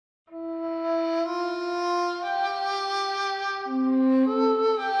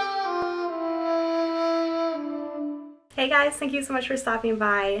guys, thank you so much for stopping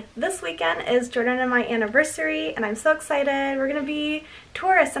by. This weekend is Jordan and my anniversary and I'm so excited. We're gonna be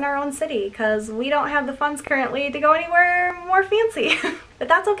tourists in our own city because we don't have the funds currently to go anywhere more fancy. But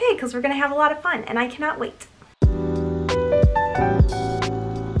that's okay because we're gonna have a lot of fun and I cannot wait. So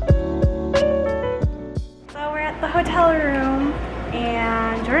we're at the hotel room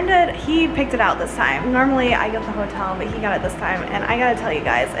and Jordan he picked it out this time. Normally I get the hotel, but he got it this time and I gotta tell you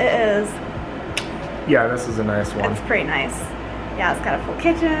guys, it is... Yeah, this is a nice one. It's pretty nice. Yeah, it's got a full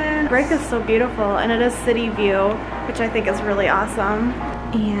kitchen. The brick is so beautiful and it is city view, which I think is really awesome.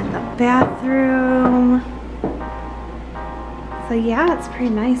 And the bathroom. So yeah, it's pretty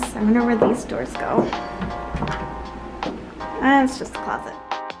nice. I wonder where these doors go. And it's just a closet.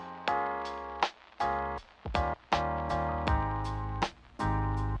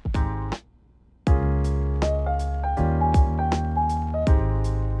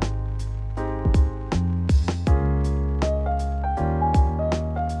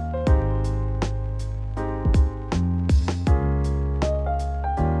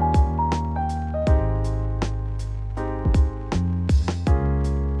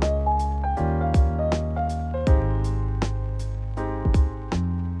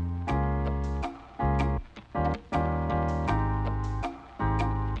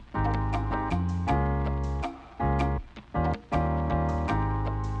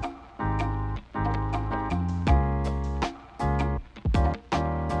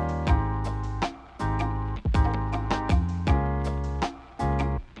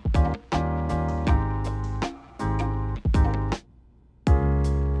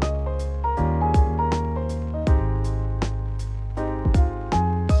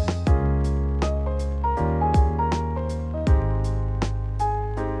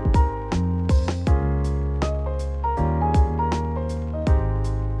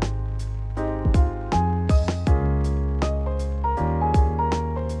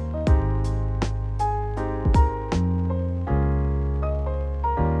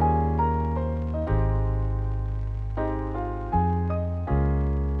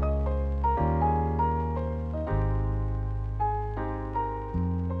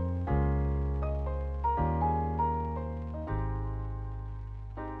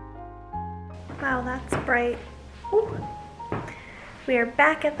 Wow, that's bright. Ooh. We are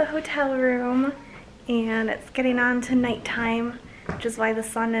back at the hotel room and it's getting on to nighttime, which is why the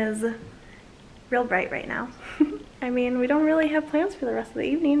sun is real bright right now. I mean, we don't really have plans for the rest of the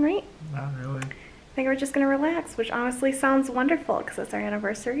evening, right? Not really. I think we're just gonna relax, which honestly sounds wonderful because it's our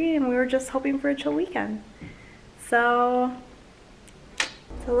anniversary and we were just hoping for a chill weekend. So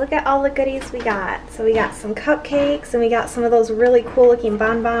look at all the goodies we got. So we got some cupcakes and we got some of those really cool looking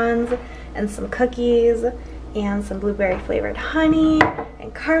bonbons and some cookies and some blueberry flavored honey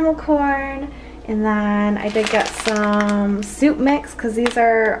and caramel corn. And then I did get some soup mix because these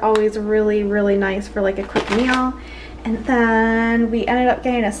are always really nice for like a quick meal. And then we ended up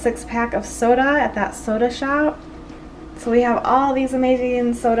getting a 6-pack of soda at that soda shop. So we have all these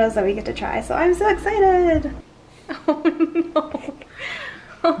amazing sodas that we get to try. So I'm so excited. Oh no.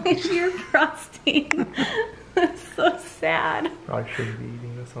 Only sheer frosting. That's so sad. Probably shouldn't be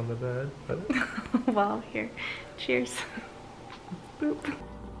eating this on the bed, but... Well, here. Cheers. Boop.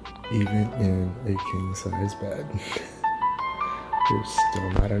 Even in a king-size bed, there's still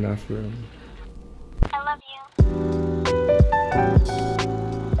not enough room